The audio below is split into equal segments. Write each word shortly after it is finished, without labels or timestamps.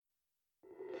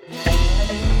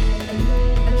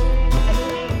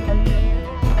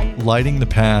lighting the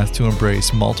path to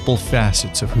embrace multiple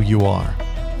facets of who you are.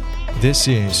 This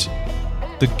is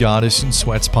the Goddess in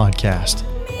Sweats podcast.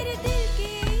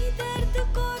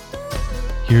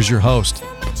 Here's your host,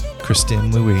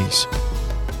 Kristen Louise.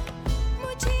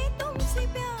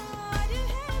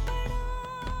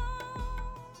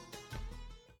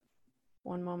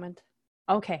 One moment.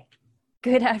 Okay.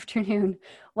 Good afternoon.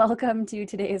 Welcome to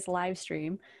today's live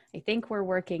stream. I think we're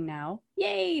working now.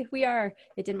 Yay, we are.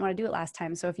 It didn't want to do it last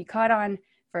time. So if you caught on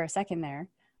for a second there,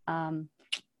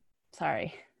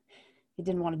 sorry. It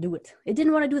didn't want to do it. It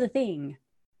didn't want to do the thing.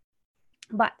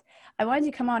 But I wanted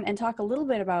to come on and talk a little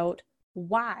bit about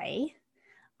why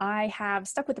I have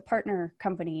stuck with the partner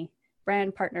company,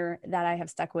 brand partner that I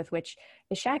have stuck with, which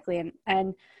is Shaklee.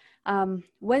 And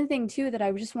one thing too that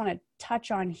I just want to touch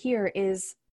on here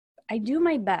is I do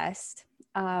my best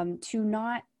to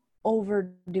not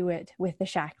overdo it with the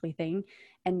Shaklee thing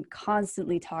and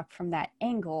constantly talk from that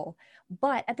angle.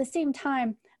 But at the same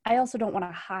time, I also don't want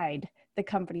to hide the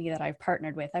company that I've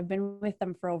partnered with. I've been with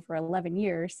them for over 11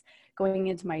 years, going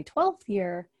into my 12th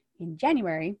year in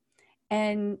January.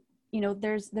 And, you know,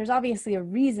 there's obviously a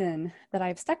reason that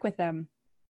I've stuck with them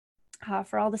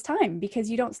for all this time, because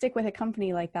you don't stick with a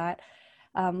company like that,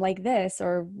 like this,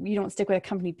 or you don't stick with a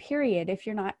company period if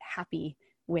you're not happy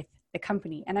with the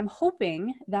company. And I'm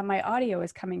hoping that my audio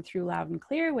is coming through loud and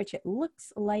clear, which it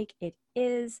looks like it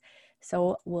is.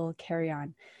 So we'll carry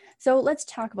on. So let's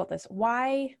talk about this.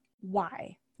 Why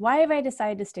have I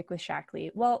decided to stick with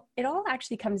Shaklee? Well, it all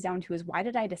actually comes down to is why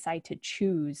did I decide to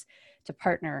choose to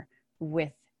partner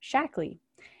with Shaklee?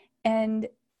 And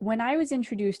when I was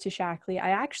introduced to Shaklee,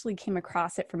 I actually came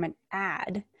across it from an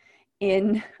ad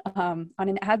on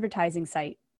an advertising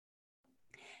site.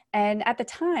 And at the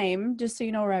time, just so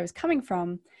you know where I was coming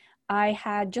from, I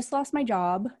had just lost my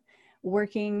job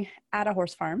working at a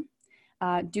horse farm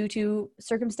due to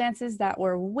circumstances that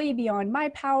were way beyond my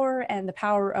power and the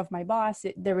power of my boss.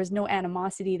 There was no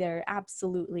animosity there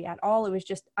absolutely at all. It was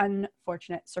just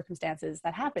unfortunate circumstances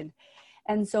that happened.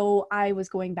 And so I was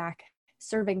going back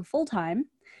serving full-time,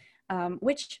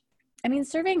 which, I mean,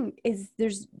 serving is,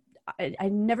 I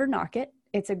never knock it.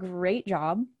 It's a great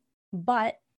job,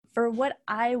 but for what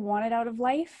I wanted out of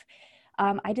life,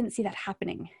 I didn't see that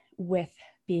happening with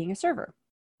being a server.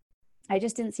 I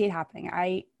just didn't see it happening.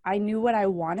 I knew what I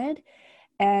wanted,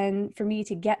 and for me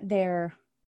to get there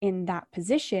in that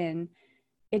position,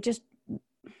 it just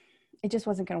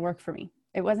wasn't going to work for me.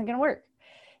 It wasn't going to work.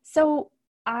 So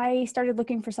I started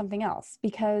looking for something else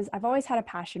because I've always had a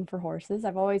passion for horses.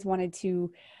 I've always wanted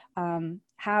to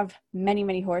have many,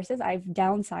 many horses. I've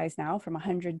downsized now from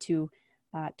 100 to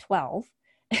 12,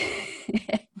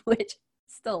 which is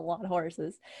still a lot of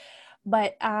horses.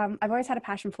 But I've always had a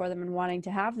passion for them and wanting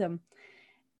to have them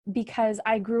because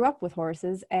I grew up with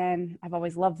horses and I've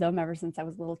always loved them ever since I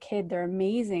was a little kid. They're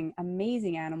amazing,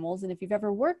 amazing animals. And if you've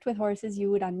ever worked with horses, you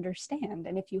would understand.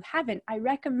 And if you haven't, I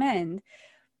recommend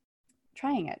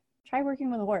trying it. Try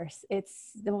working with a horse.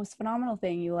 It's the most phenomenal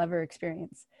thing you'll ever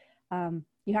experience.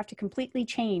 You have to completely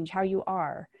change how you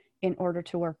are in order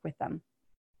to work with them.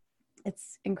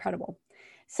 It's incredible.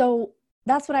 So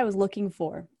that's what I was looking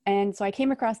for. And so I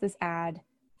came across this ad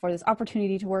for this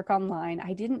opportunity to work online.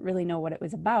 I didn't really know what it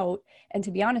was about. And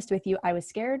to be honest with you, I was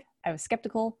scared. I was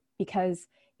skeptical because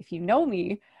if you know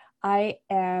me, I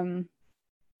am,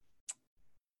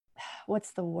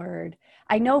 what's the word?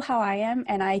 I know how I am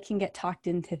and I can get talked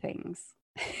into things.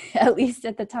 At least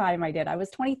at the time I did. I was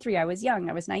 23. I was young.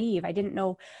 I was naive. I didn't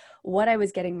know what I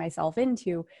was getting myself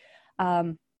into.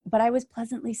 But I was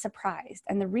pleasantly surprised.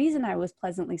 And the reason I was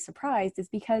pleasantly surprised is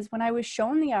because when I was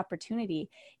shown the opportunity,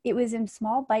 it was in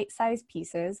small bite-sized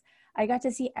pieces. I got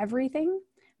to see everything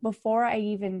before I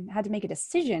even had to make a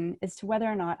decision as to whether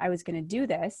or not I was going to do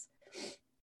this,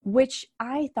 which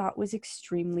I thought was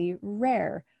extremely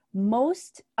rare.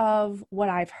 Most of what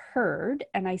I've heard,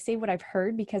 and I say what I've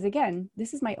heard because, again,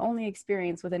 this is my only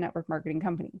experience with a network marketing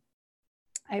company.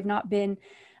 I've been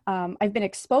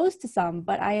exposed to some,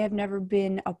 but I have never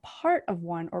been a part of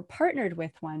one or partnered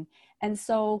with one. And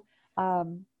so,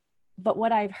 but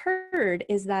what I've heard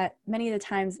is that many of the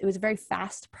times it was a very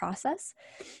fast process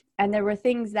and there were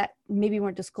things that maybe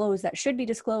weren't disclosed that should be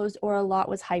disclosed, or a lot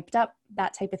was hyped up,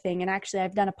 that type of thing. And actually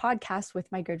I've done a podcast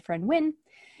with my good friend Win.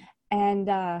 And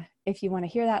if you want to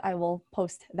hear that, I will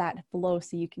post that below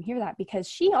so you can hear that, because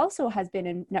she also has been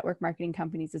in network marketing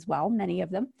companies as well, many of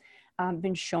them.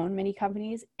 Been shown many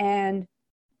companies, and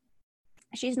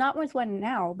she's not with one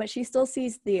now, but she still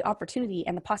sees the opportunity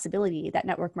and the possibility that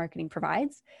network marketing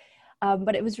provides.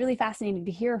 But it was really fascinating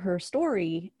to hear her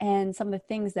story and some of the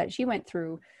things that she went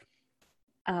through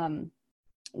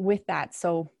with that.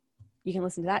 So You can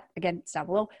listen to that. Again, it's down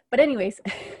below. But anyways,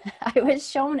 I was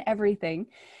shown everything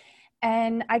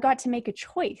and I got to make a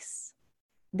choice.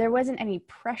 There wasn't any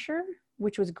pressure,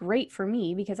 which was great for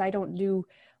me because I don't do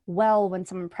well when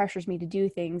someone pressures me to do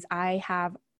things. I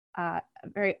have a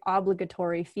very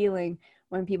obligatory feeling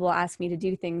when people ask me to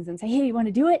do things and say, hey, you want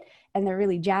to do it? And they're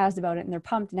really jazzed about it and they're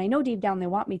pumped. And I know deep down they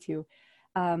want me to,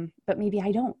 but maybe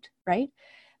I don't, right?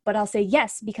 But I'll say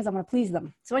yes because I want to please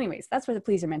them. So anyways, that's where the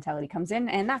pleaser mentality comes in.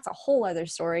 And that's a whole other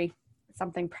story,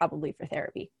 something probably for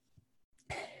therapy,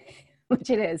 which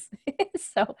it is.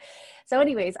 So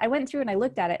anyways, I went through and I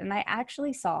looked at it and I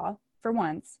actually saw for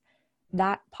once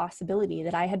that possibility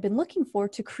that I had been looking for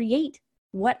to create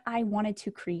what I wanted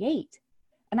to create.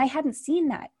 And I hadn't seen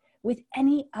that with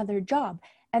any other job.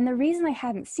 And the reason I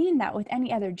hadn't seen that with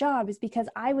any other job is because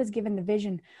I was given the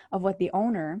vision of what the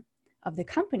owner of the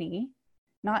company,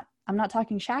 I'm not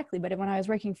talking Shaklee, but when I was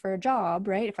working for a job,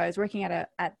 right? If I was working at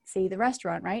say the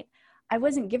restaurant, right? I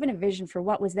wasn't given a vision for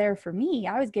what was there for me.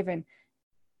 I was given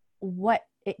what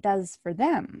it does for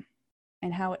them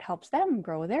and how it helps them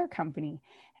grow their company.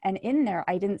 And in there,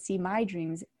 I didn't see my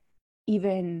dreams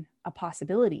even a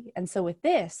possibility. And so with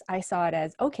this, I saw it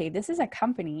as, okay, this is a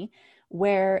company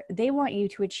where they want you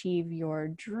to achieve your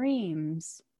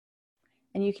dreams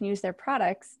and you can use their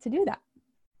products to do that.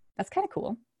 That's kind of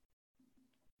cool.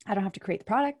 I don't have to create the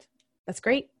product. That's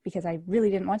great because I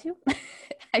really didn't want to.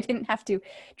 I didn't have to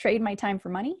trade my time for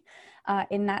money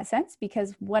in that sense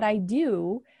because what I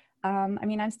do,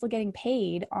 I'm still getting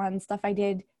paid on stuff I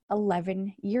did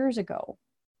 11 years ago,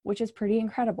 which is pretty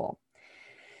incredible.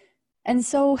 And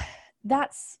so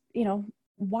that's,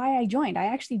 why I joined. I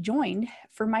actually joined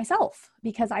for myself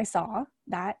because I saw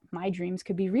that my dreams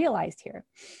could be realized here.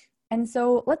 And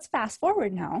so let's fast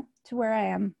forward now to where I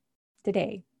am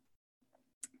today.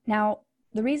 Now,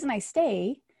 the reason I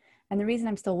stay and the reason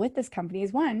I'm still with this company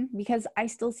is one, because I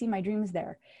still see my dreams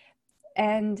there.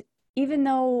 And even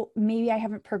though maybe I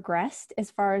haven't progressed as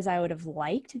far as I would have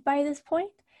liked by this point,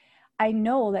 I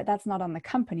know that that's not on the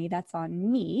company, that's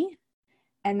on me.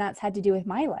 And that's had to do with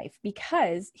my life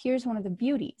because here's one of the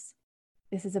beauties.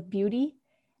 This is a beauty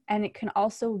and it can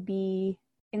also be,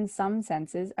 in some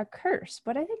senses, a curse,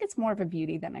 but I think it's more of a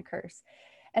beauty than a curse.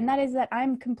 And that is that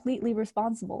I'm completely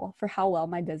responsible for how well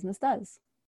my business does.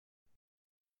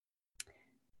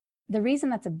 The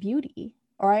reason that's a beauty,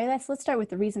 let's start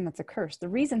with the reason that's a curse. The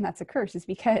reason that's a curse is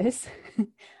because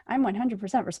I'm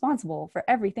 100% responsible for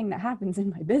everything that happens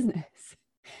in my business,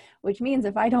 which means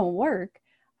if I don't work,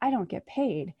 I don't get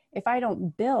paid. If I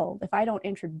don't build, if I don't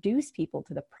introduce people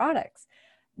to the products,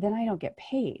 then I don't get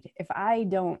paid. If I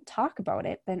don't talk about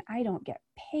it, then I don't get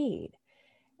paid.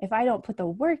 If I don't put the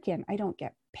work in, I don't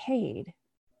get paid.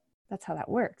 That's how that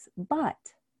works. But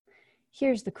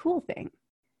here's the cool thing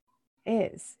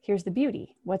here's the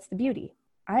beauty. What's the beauty?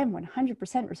 I am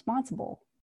 100% responsible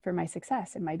for my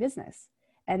success in my business.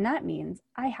 And that means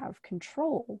I have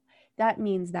control. That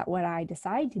means that what I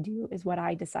decide to do is what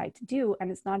I decide to do,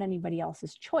 and it's not anybody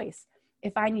else's choice.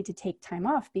 If I need to take time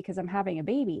off because I'm having a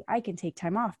baby, I can take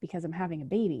time off because I'm having a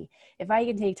baby. If I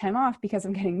can take time off because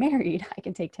I'm getting married, I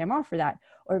can take time off for that,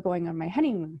 or going on my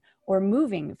honeymoon, or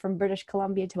moving from British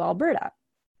Columbia to Alberta,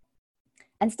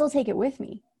 and still take it with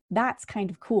me. That's kind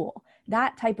of cool.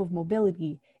 That type of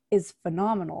mobility is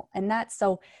phenomenal. And that's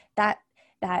so that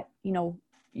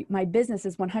my business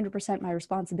is 100% my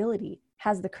responsibility,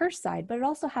 has the curse side, but it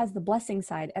also has the blessing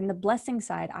side. And the blessing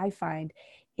side, I find,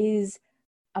 is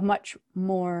a much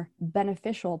more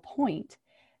beneficial point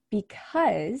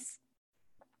because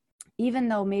even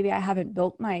though maybe I haven't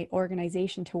built my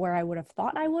organization to where I would have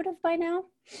thought I would have by now,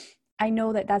 I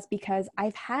know that that's because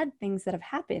I've had things that have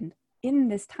happened in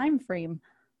this time frame.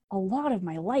 A lot of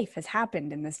my life has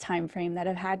happened in this time frame that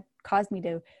have caused me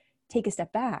to take a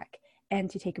step back and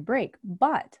to take a break.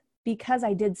 But because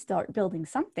I did start building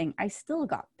something, I still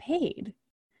got paid,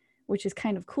 which is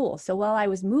kind of cool. So while I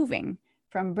was moving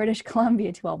from British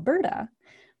Columbia to Alberta,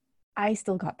 I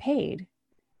still got paid.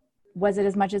 Was it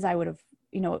as much as I would have,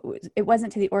 it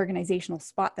wasn't to the organizational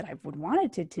spot that I would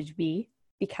wanted it to be,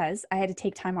 because I had to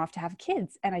take time off to have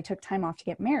kids, and I took time off to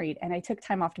get married, and I took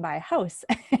time off to buy a house.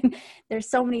 And there's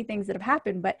so many things that have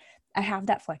happened, but I have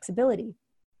that flexibility.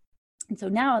 And so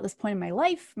now at this point in my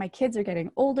life, my kids are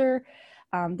getting older.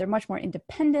 They're much more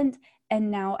independent. And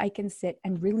now I can sit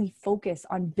and really focus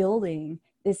on building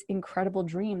this incredible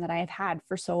dream that I have had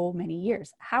for so many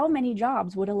years. How many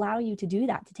jobs would allow you to do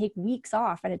that, to take weeks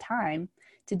off at a time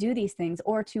to do these things,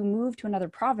 or to move to another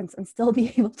province and still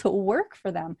be able to work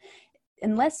for them?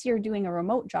 Unless you're doing a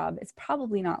remote job, it's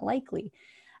probably not likely.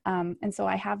 And so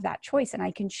I have that choice, and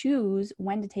I can choose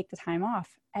when to take the time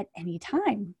off at any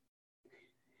time.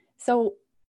 So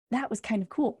that was kind of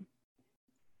cool.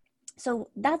 So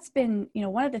that's been,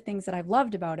 one of the things that I've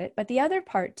loved about it. But the other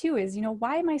part too is,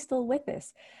 why am I still with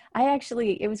this?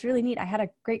 It was really neat. I had a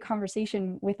great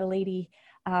conversation with a lady,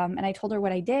 and I told her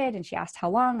what I did, and she asked how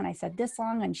long, and I said this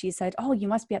long, and she said, oh, you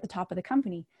must be at the top of the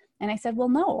company. And I said, well,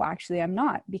 no, actually I'm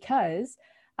not, because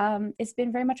it's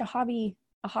been very much a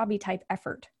hobby type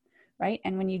effort, right?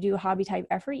 And when you do a hobby type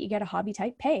effort, you get a hobby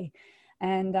type pay.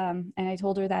 And I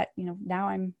told her that, now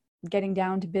I'm getting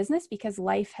down to business because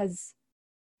life has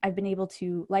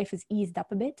eased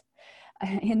up a bit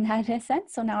in that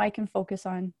sense. So now I can focus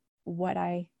on what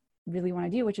I really want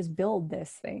to do, which is build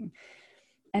this thing.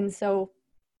 And so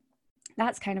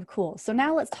that's kind of cool. So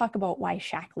now let's talk about why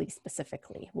Shaklee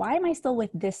specifically. Why am I still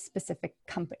with this specific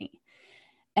company?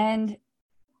 And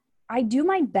I do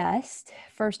my best,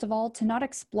 first of all, to not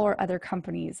explore other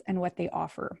companies and what they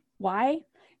offer. Why?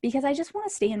 Because I just want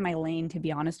to stay in my lane, to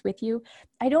be honest with you.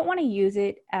 I don't want to use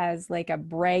it as like a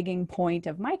bragging point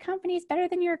of my company is better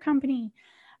than your company,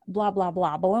 blah, blah,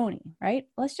 blah, baloney, right?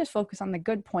 Let's just focus on the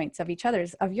good points of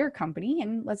of your company,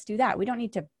 and let's do that. We don't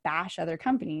need to bash other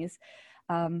companies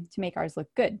to make ours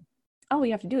look good. All we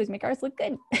have to do is make ours look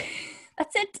good.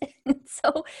 That's it.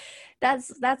 So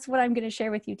that's what I'm going to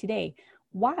share with you today.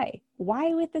 Why?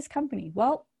 Why with this company?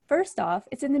 Well, first off,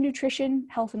 it's in the nutrition,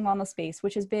 health, and wellness space,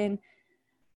 which has been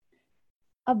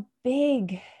a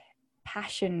big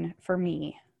passion for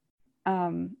me.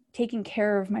 Taking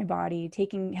care of my body,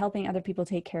 helping other people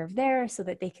take care of theirs so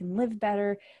that they can live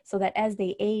better, so that as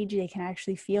they age, they can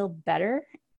actually feel better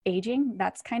aging.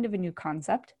 That's kind of a new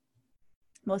concept.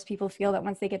 Most people feel that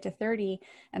once they get to 30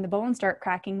 and the bones start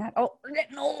cracking, that, oh, we're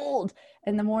getting old.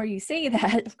 And the more you say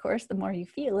that, of course, the more you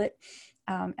feel it.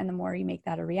 And the more you make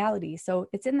that a reality. So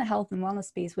it's in the health and wellness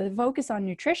space with a focus on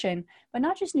nutrition, but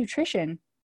not just nutrition,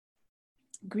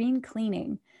 green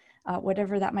cleaning,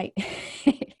 whatever that might,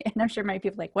 and I'm sure many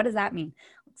people are like, what does that mean?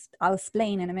 I'll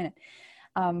explain in a minute.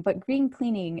 But green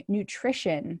cleaning,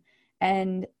 nutrition,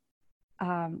 and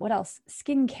what else?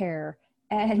 Skincare.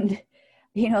 And,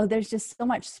 there's just so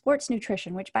much sports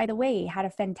nutrition, which, by the way, had a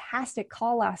fantastic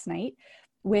call last night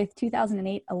with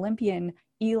 2008 Olympian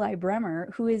Eli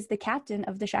Bremer, who is the captain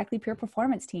of the Shaklee Pure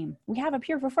Performance team. We have a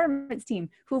Pure Performance team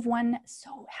who've won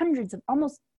hundreds of,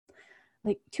 almost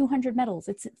like 200 medals.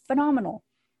 It's phenomenal.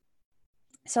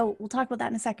 So we'll talk about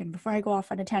that in a second before I go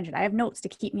off on a tangent. I have notes to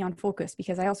keep me on focus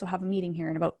because I also have a meeting here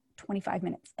in about 25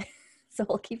 minutes. So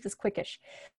I'll keep this quickish.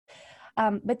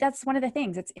 But that's one of the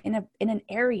things. It's in an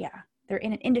area. They're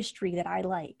in an industry that I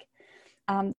like.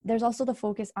 There's also the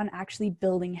focus on actually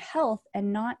building health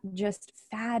and not just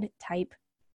fad type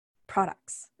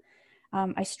products.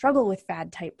 I struggle with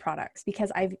fad type products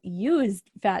because I've used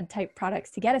fad type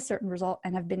products to get a certain result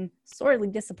and have been sorely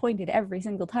disappointed every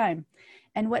single time.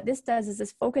 And what this does is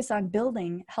this focus on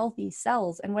building healthy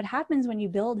cells. And what happens when you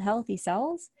build healthy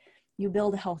cells, you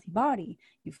build a healthy body,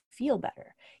 you feel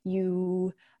better,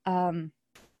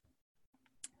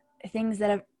 things that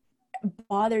have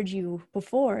bothered you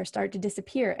before start to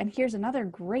disappear. And here's another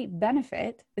great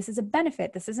benefit. This is a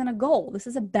benefit. This isn't a goal. This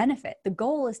is a benefit. The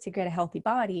goal is to get a healthy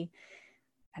body.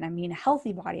 And I mean a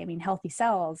healthy body. I mean healthy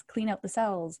cells, clean out the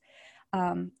cells.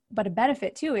 But a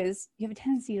benefit too is you have a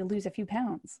tendency to lose a few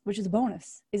pounds, which is a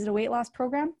bonus. Is it a weight loss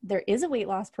program? There is a weight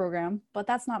loss program, but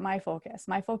that's not my focus.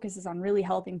 My focus is on really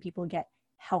helping people get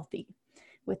healthy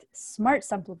with smart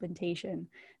supplementation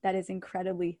that is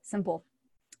incredibly simple.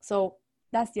 So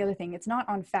that's the other thing. It's not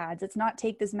on fads. It's not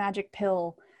take this magic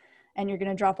pill and you're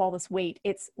going to drop all this weight.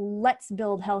 It's let's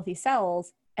build healthy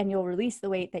cells and you'll release the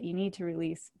weight that you need to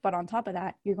release. But on top of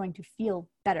that, you're going to feel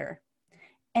better.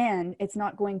 And it's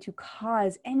not going to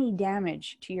cause any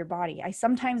damage to your body. I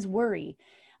sometimes worry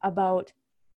about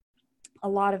a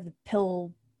lot of the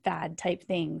pill fad type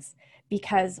things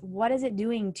because what is it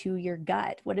doing to your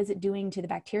gut? What is it doing to the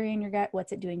bacteria in your gut?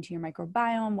 What's it doing to your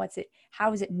microbiome?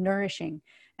 How is it nourishing?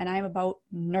 And I'm about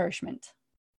nourishment.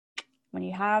 When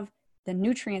you have the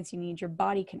nutrients you need, your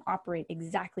body can operate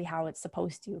exactly how it's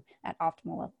supposed to at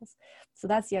optimal levels. So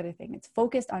that's the other thing. It's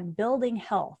focused on building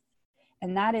health.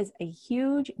 And that is a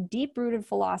huge, deep-rooted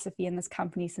philosophy in this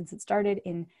company since it started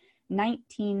in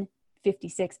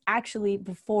 1956, actually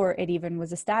before it even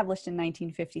was established in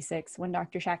 1956, when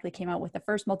Dr. Shaklee came out with the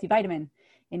first multivitamin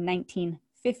in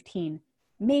 1915,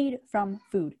 made from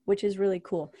food, which is really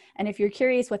cool. And if you're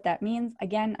curious what that means,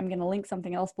 again, I'm going to link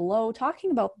something else below talking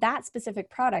about that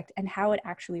specific product and how it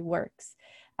actually works,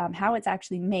 how it's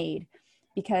actually made,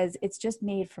 because it's just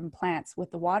made from plants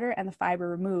with the water and the fiber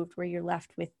removed, where you're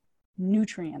left with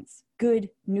nutrients, good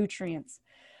nutrients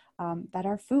that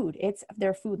are food.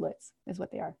 They're foodlets is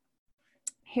what they are.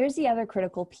 Here's the other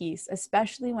critical piece,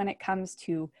 especially when it comes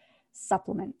to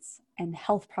supplements and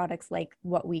health products like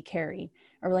what we carry,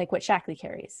 or like what Shaklee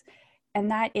carries.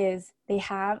 And that is, they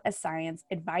have a science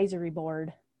advisory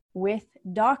board with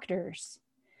doctors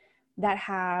that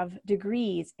have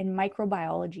degrees in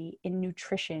microbiology, in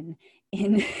nutrition,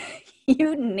 in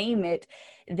you name it,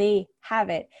 they have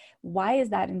it. Why is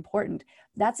that important?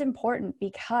 That's important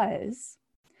because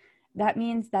that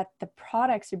means that the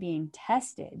products are being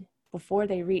tested before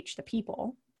they reach the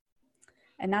people.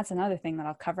 And that's another thing that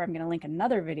I'll cover. I'm going to link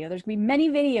another video. There's going to be many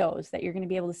videos that you're going to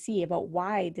be able to see about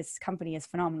why this company is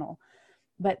phenomenal.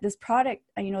 But this product,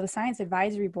 the Science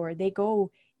Advisory Board, they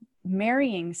go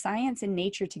marrying science and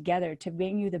nature together to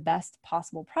bring you the best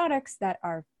possible products that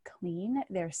are clean,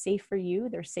 they're safe for you,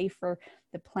 they're safe for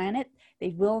the planet, they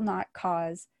will not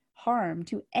cause harm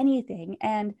to anything.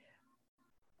 And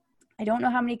I don't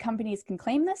know how many companies can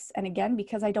claim this. And again,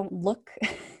 because I don't look,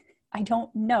 I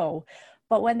don't know.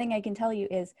 But one thing I can tell you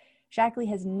is Shaklee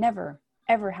has never,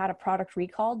 ever had a product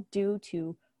recalled due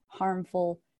to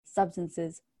harmful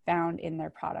substances found in their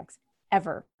products,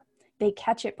 ever. They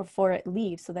catch it before it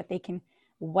leaves so that they can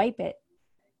wipe it,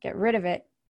 get rid of it,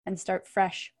 and start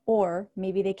fresh. Or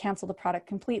maybe they cancel the product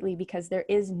completely because there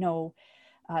is no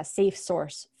safe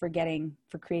source for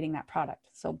creating that product.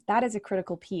 So that is a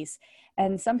critical piece.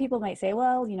 And some people might say,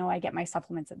 well, I get my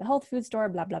supplements at the health food store,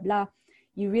 blah, blah, blah.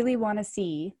 You really want to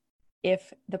see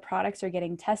if the products are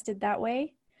getting tested that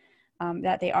way,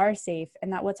 that they are safe,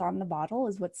 and that what's on the bottle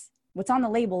is what's on the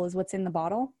label is what's in the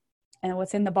bottle. And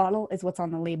what's in the bottle is what's on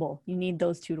the label. You need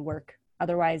those two to work.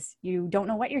 Otherwise, you don't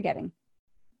know what you're getting.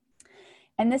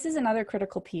 And this is another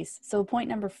critical piece. So point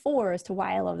number 4 as to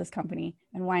why I love this company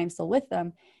and why I'm still with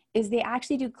them is they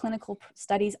actually do clinical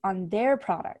studies on their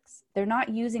products. They're not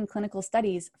using clinical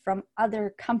studies from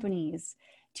other companies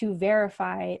to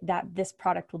verify that this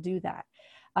product will do that.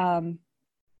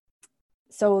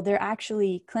 So they're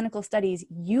actually clinical studies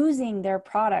using their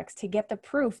products to get the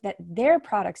proof that their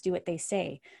products do what they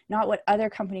say, not what other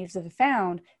companies have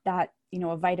found that,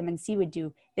 a vitamin C would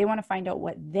do. They want to find out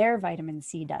what their vitamin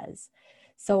C does.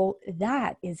 So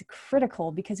that is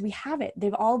critical because we have it.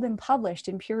 They've all been published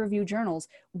in peer-reviewed journals,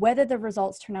 whether the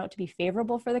results turn out to be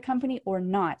favorable for the company or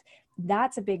not.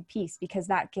 That's a big piece because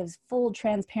that gives full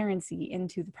transparency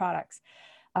into the products.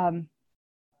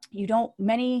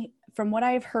 From what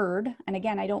I've heard, and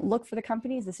again, I don't look for the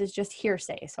companies, this is just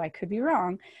hearsay, so I could be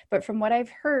wrong, but from what I've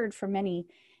heard from many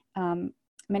of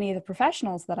the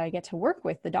professionals that I get to work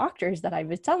with, the doctors that I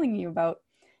was telling you about,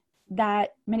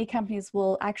 that many companies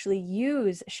will actually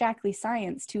use Shaklee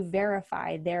science to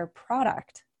verify their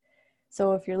product.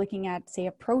 So if you're looking at, say,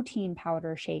 a protein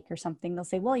powder shake or something, they'll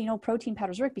say, well, protein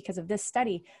powders work because of this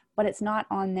study, but it's not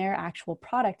on their actual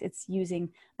product. It's using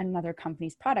another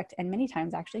company's product. And many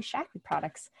times actually Shaklee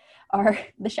product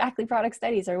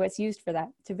studies are what's used for that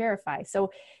to verify.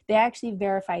 So they actually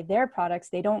verify their products.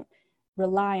 They don't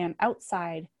rely on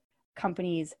outside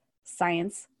companies'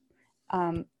 science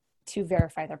to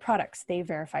verify their products. They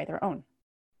verify their own.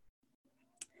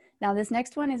 Now, this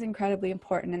next one is incredibly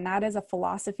important, and that is a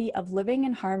philosophy of living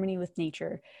in harmony with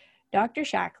nature. Dr.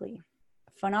 Shaklee,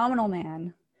 phenomenal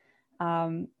man,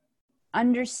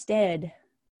 understood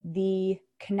the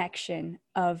connection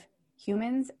of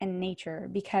humans and nature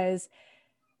because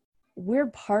we're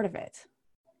part of it.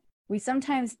 We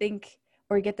sometimes think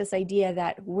or get this idea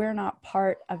that we're not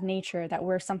part of nature, that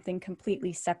we're something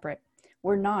completely separate.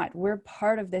 We're not. We're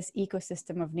part of this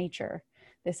ecosystem of nature.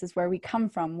 This is where we come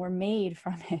from. We're made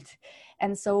from it.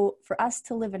 And so for us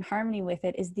to live in harmony with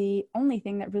it is the only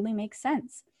thing that really makes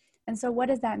sense. And so what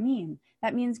does that mean?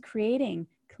 That means creating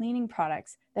cleaning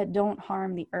products that don't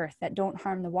harm the earth, that don't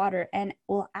harm the water, and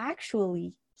will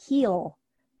actually heal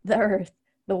the earth,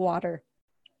 the water.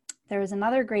 There is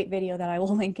another great video that I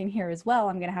will link in here as well.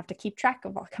 I'm going to have to keep track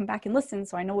of. I'll come back and listen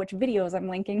so I know which videos I'm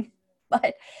linking.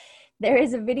 But there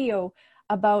is a video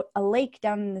about a lake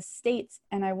down in the States,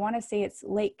 and I want to say it's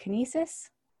Lake Kinesis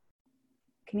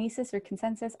or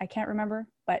Consensus, I can't remember,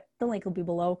 but the link will be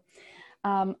below,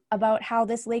 about how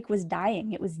this lake was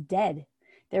dying. It was dead.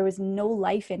 There was no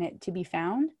life in it to be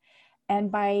found. And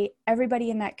by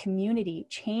everybody in that community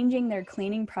changing their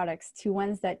cleaning products to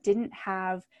ones that didn't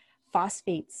have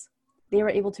phosphates, they were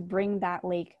able to bring that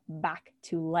lake back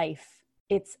to life.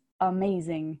 It's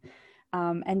amazing.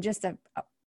 And just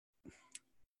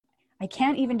I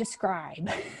can't even describe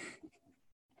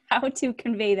how to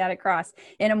convey that across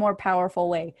in a more powerful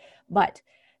way, but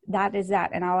that is that.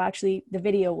 And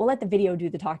we'll let the video do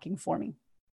the talking for me.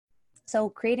 So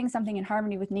creating something in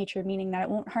harmony with nature, meaning that it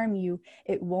won't harm you,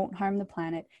 it won't harm the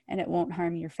planet, and it won't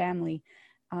harm your family.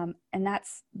 And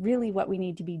that's really what we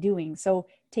need to be doing. So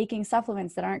taking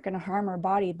supplements that aren't going to harm our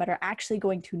body, but are actually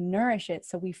going to nourish it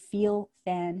so we feel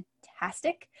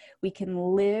fantastic. We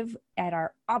can live at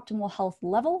our optimal health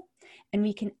level, and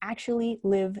we can actually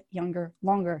live younger,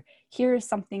 longer. Here is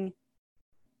something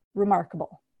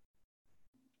remarkable.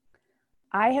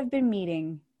 I have been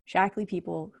meeting Shaklee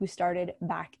people who started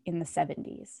back in the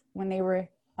 70s when they were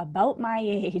about my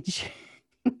age.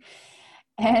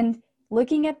 And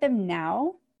looking at them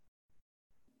now,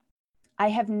 I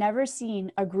have never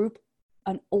seen a group,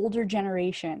 an older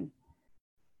generation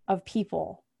of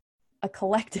people, a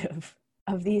collective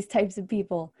of these types of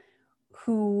people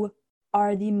who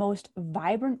are the most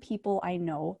vibrant people I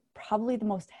know, probably the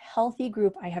most healthy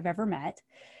group I have ever met.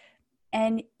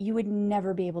 And you would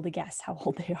never be able to guess how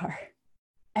old they are,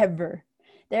 ever.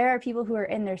 There are people who are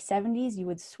in their 70s, you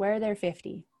would swear they're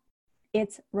 50.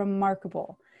 It's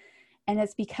remarkable. And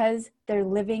it's because they're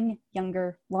living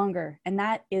younger, longer. And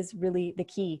that is really the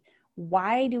key.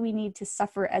 Why do we need to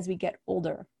suffer as we get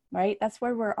older, right? That's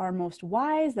where we're our most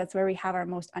wise. That's where we have our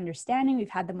most understanding. We've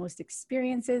had the most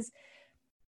experiences.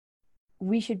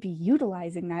 We should be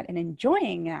utilizing that and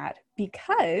enjoying that,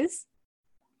 because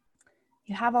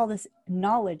you have all this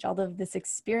knowledge, all of this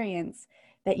experience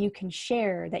that you can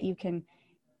share, that you can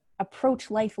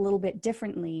approach life a little bit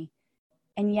differently.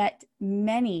 And yet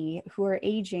many who are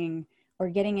aging or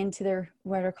getting into their,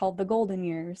 what are called the golden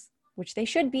years, which they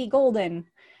should be golden,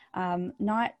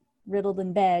 not riddled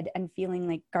in bed and feeling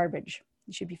like garbage.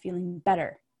 You should be feeling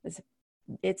better.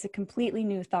 It's a completely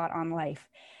new thought on life.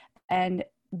 And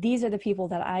these are the people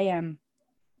that I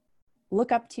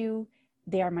look up to.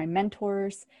 They are my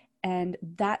mentors. And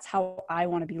that's how I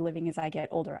want to be living as I get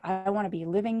older. I want to be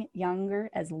living younger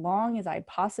as long as I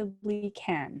possibly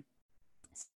can.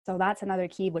 So that's another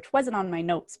key, which wasn't on my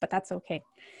notes, but that's okay.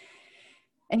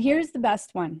 And here's the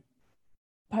best one,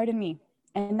 pardon me,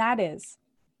 and that is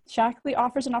Shaklee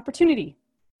offers an opportunity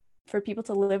for people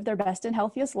to live their best and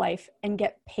healthiest life and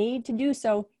get paid to do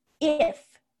so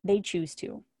if they choose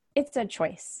to. It's a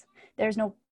choice. There's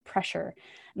no pressure.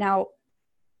 Now,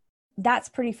 that's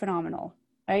pretty phenomenal,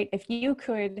 right? If you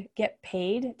could get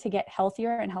paid to get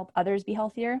healthier and help others be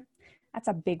healthier, that's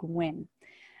a big win.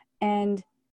 And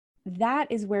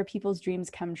that is where people's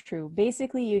dreams come true.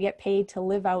 Basically, you get paid to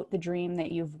live out the dream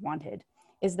that you've wanted.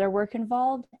 Is there work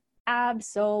involved?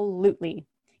 Absolutely.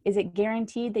 Is it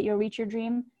guaranteed that you'll reach your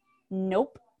dream?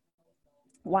 Nope.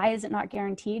 Why is it not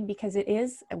guaranteed? Because it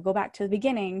is, I'll go back to the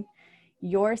beginning,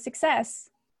 your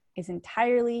success is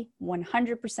entirely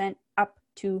 100% up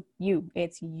to you.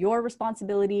 It's your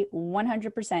responsibility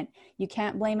 100%. You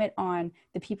can't blame it on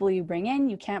the people you bring in.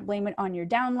 You can't blame it on your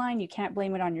downline. You can't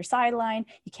blame it on your sideline.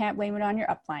 You can't blame it on your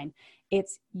upline.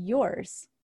 It's yours.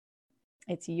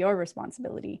 It's your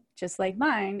responsibility. Just like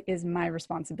mine is my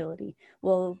responsibility.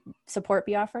 Will support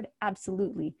be offered?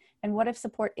 Absolutely. And what if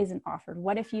support isn't offered?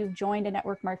 What if you've joined a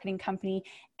network marketing company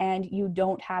and you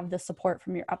don't have the support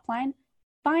from your upline?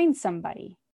 Find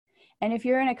somebody. And if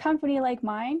you're in a company like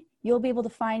mine, you'll be able to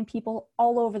find people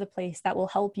all over the place that will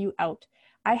help you out.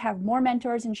 I have more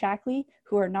mentors in Shaklee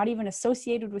who are not even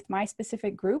associated with my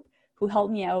specific group who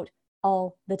help me out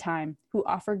all the time, who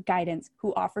offer guidance,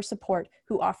 who offer support,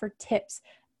 who offer tips,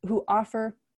 who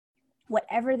offer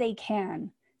whatever they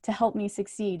can to help me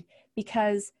succeed,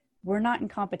 because we're not in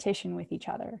competition with each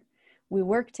other. We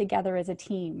work together as a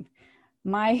team.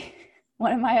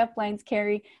 One of my uplines,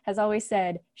 Carrie, has always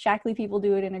said, Shaklee people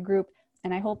do it in a group.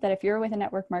 And I hope that if you're with a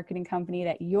network marketing company,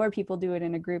 that your people do it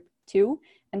in a group too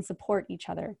and support each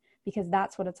other, because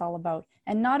that's what it's all about.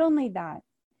 And not only that,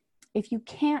 if you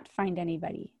can't find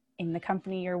anybody in the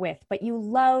company you're with, but you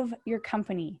love your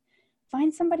company,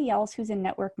 find somebody else who's in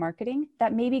network marketing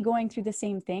that may be going through the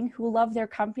same thing, who love their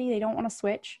company. They don't want to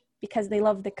switch because they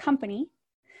love the company,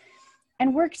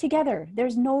 and work together.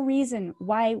 There's no reason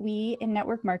why we in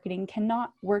network marketing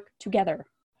cannot work together,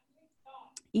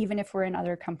 even if we're in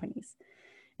other companies.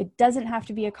 It doesn't have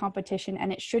to be a competition,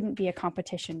 and it shouldn't be a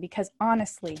competition, because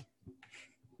honestly,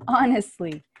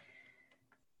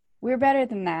 we're better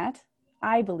than that,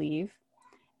 I believe.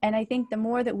 And I think the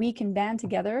more that we can band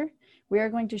together, we are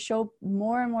going to show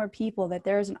more and more people that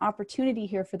there is an opportunity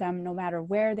here for them no matter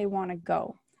where they want to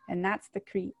go. And that's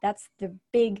the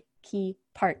big key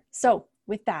part. So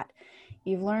with that,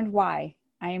 you've learned why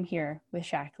I am here with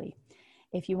Shaklee.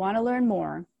 If you want to learn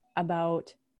more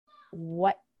about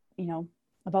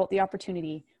about the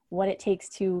opportunity, what it takes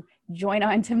to join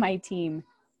on to my team,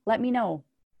 let me know,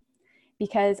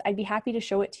 because I'd be happy to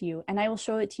show it to you. And I will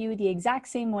show it to you the exact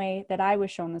same way that I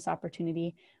was shown this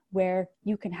opportunity, where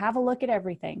you can have a look at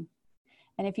everything.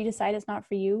 And if you decide it's not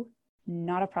for you,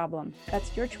 not a problem.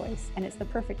 That's your choice, and it's the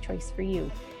perfect choice for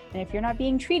you. And if you're not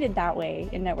being treated that way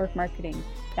in network marketing,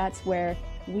 that's where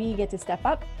we get to step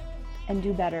up and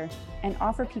do better and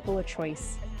offer people a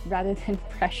choice rather than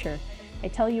pressure. I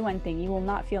tell you one thing, you will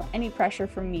not feel any pressure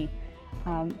from me.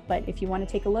 But if you want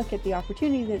to take a look at the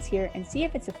opportunity that's here and see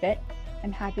if it's a fit,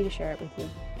 I'm happy to share it with you.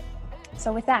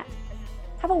 So with that,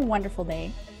 have a wonderful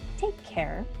day. Take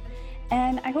care.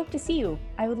 And I hope to see you.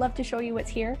 I would love to show you what's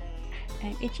here.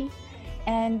 I'm itchy.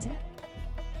 And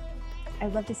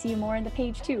I'd love to see you more on the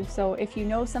page too. So if you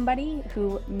know somebody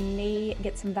who may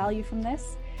get some value from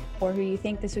this, or who you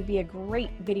think this would be a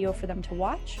great video for them to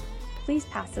watch, please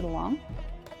pass it along.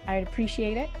 I'd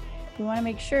appreciate it. We want to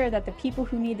make sure that the people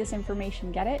who need this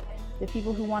information get it. The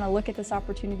people who want to look at this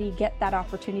opportunity get that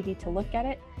opportunity to look at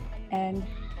it. And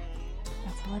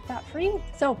that's all I've got for you.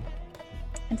 So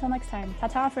until next time,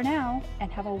 ta-ta for now,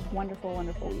 and have a wonderful,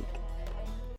 wonderful week.